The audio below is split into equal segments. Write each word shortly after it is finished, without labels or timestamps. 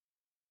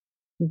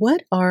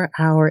What are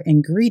our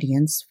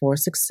ingredients for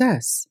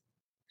success?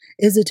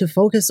 Is it to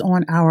focus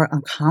on our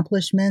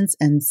accomplishments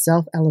and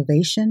self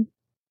elevation?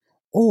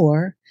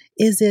 Or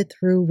is it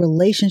through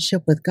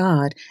relationship with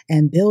God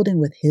and building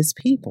with His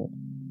people?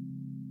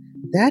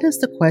 That is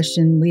the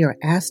question we are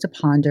asked to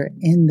ponder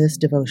in this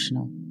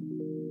devotional.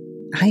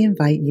 I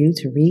invite you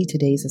to read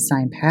today's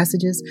assigned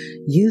passages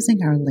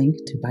using our link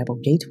to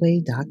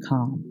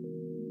BibleGateway.com.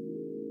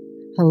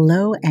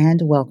 Hello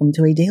and welcome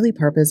to a Daily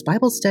Purpose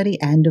Bible Study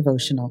and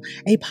Devotional,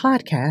 a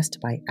podcast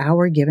by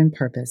Our Given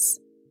Purpose.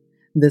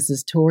 This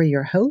is Tori,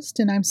 your host,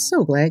 and I'm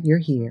so glad you're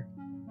here.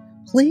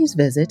 Please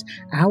visit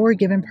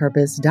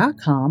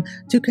OurGivenPurpose.com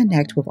to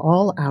connect with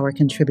all our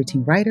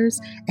contributing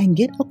writers and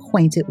get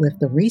acquainted with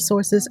the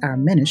resources our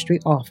ministry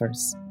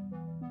offers.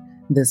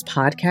 This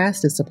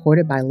podcast is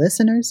supported by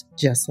listeners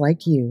just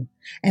like you,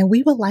 and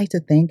we would like to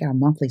thank our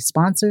monthly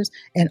sponsors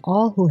and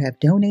all who have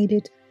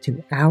donated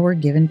to Our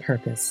Given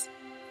Purpose.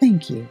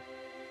 Thank you.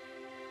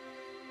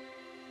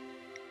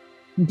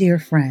 Dear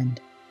friend,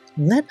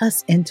 let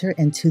us enter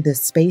into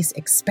this space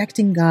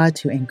expecting God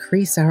to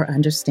increase our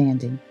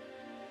understanding.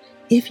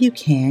 If you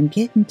can,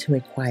 get into a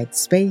quiet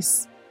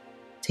space,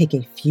 take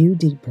a few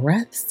deep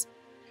breaths,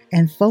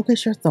 and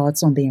focus your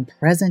thoughts on being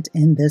present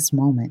in this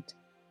moment.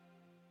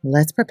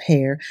 Let's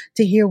prepare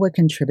to hear what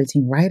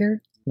contributing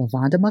writer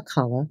LaVonda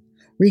McCullough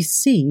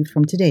received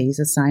from today's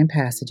assigned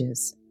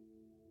passages.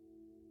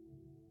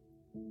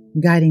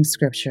 Guiding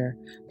Scripture,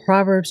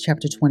 Proverbs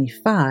chapter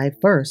 25,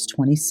 verse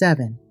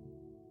 27.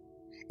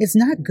 It's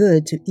not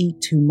good to eat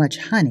too much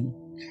honey,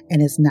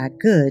 and it's not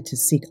good to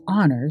seek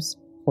honors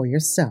for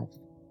yourself.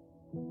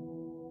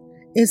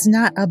 It's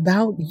not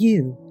about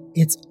you,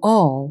 it's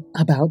all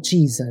about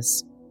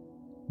Jesus.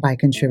 By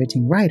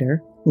contributing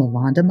writer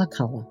LaVonda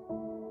McCullough.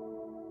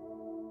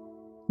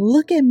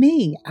 Look at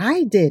me,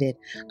 I did it.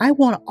 I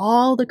want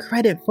all the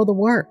credit for the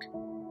work.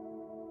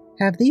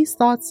 Have these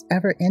thoughts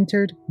ever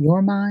entered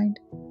your mind?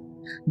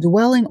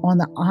 Dwelling on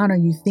the honor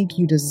you think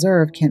you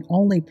deserve can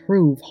only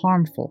prove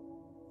harmful.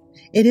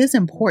 It is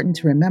important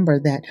to remember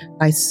that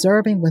by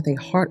serving with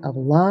a heart of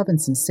love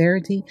and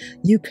sincerity,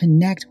 you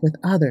connect with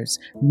others,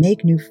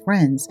 make new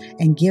friends,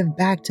 and give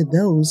back to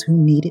those who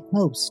need it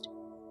most.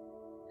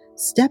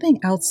 Stepping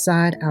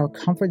outside our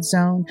comfort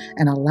zone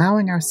and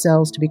allowing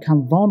ourselves to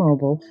become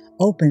vulnerable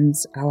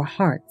opens our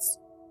hearts.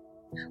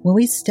 When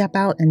we step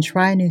out and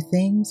try new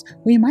things,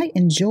 we might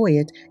enjoy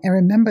it and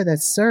remember that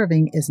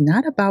serving is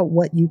not about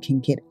what you can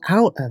get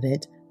out of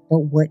it, but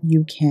what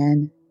you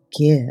can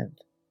give.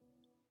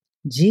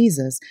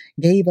 Jesus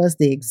gave us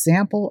the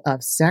example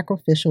of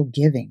sacrificial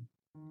giving.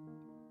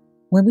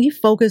 When we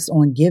focus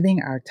on giving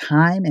our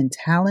time and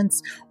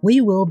talents, we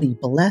will be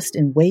blessed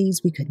in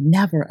ways we could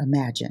never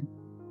imagine.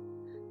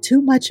 Too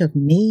much of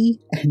me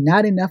and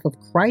not enough of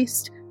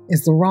Christ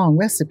is the wrong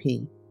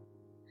recipe.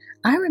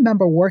 I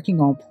remember working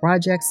on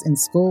projects in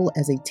school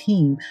as a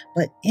team,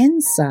 but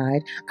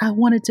inside, I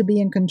wanted to be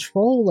in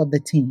control of the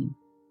team.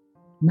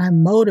 My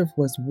motive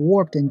was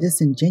warped and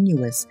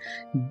disingenuous.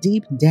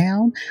 Deep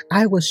down,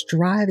 I was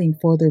striving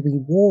for the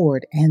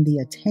reward and the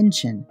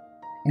attention.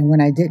 And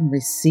when I didn't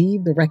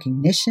receive the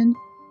recognition,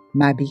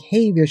 my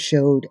behavior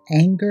showed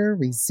anger,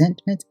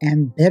 resentment,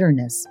 and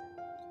bitterness,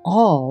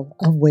 all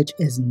of which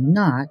is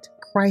not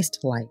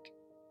Christ-like.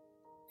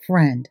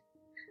 Friend,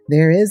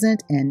 there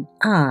isn't an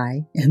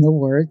I in the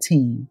word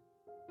team.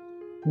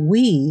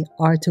 We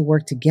are to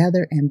work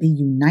together and be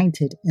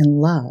united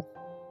in love.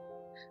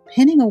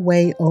 Pinning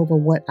away over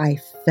what I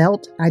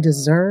felt I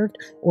deserved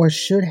or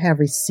should have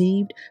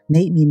received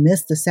made me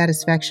miss the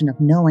satisfaction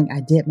of knowing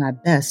I did my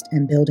best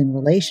in building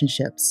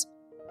relationships.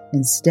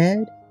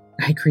 Instead,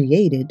 I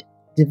created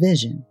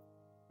division.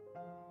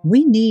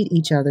 We need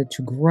each other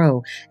to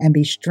grow and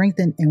be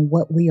strengthened in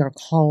what we are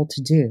called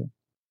to do.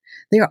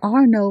 There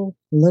are no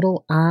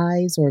little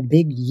I's or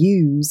big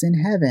U's in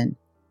heaven.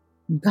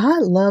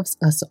 God loves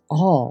us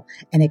all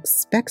and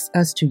expects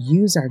us to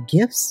use our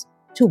gifts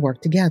to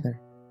work together.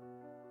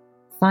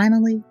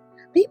 Finally,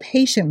 be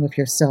patient with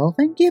yourself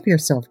and give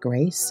yourself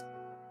grace.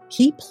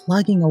 Keep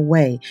plugging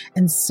away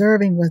and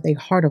serving with a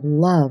heart of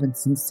love and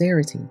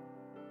sincerity.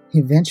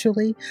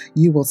 Eventually,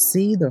 you will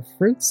see the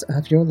fruits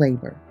of your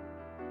labor.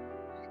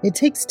 It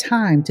takes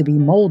time to be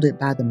molded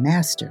by the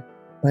Master,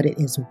 but it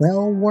is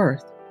well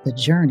worth the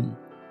journey.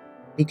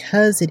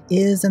 Because it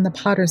is in the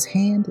potter's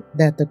hand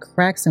that the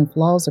cracks and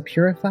flaws are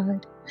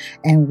purified,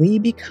 and we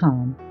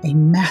become a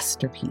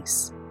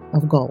masterpiece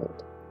of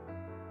gold.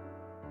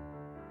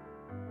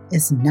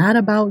 It's not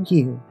about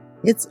you,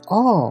 it's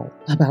all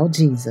about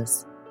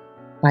Jesus.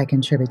 By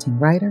contributing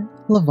writer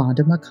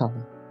LaVonda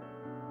McCullough.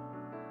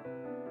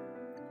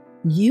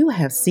 You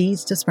have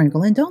seeds to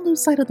sprinkle, and don't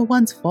lose sight of the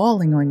ones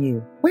falling on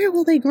you. Where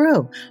will they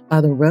grow? By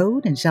the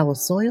road in shallow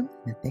soil,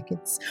 in the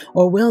thickets?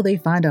 Or will they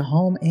find a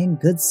home in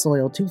good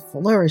soil to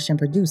flourish and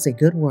produce a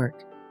good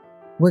work?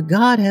 What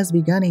God has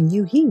begun in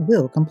you, He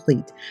will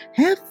complete.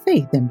 Have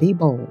faith and be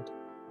bold.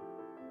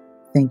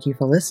 Thank you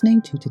for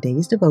listening to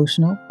today's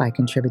devotional by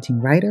contributing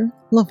writer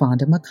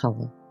LaVonda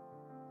McCullough.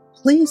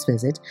 Please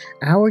visit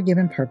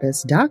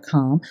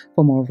OurGivenPurpose.com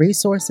for more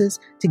resources,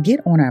 to get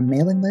on our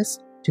mailing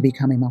list, to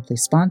become a monthly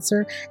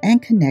sponsor,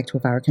 and connect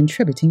with our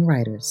contributing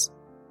writers.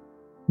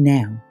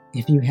 Now,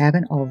 if you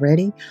haven't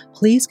already,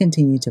 please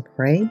continue to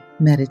pray,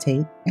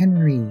 meditate,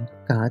 and read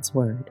God's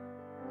Word.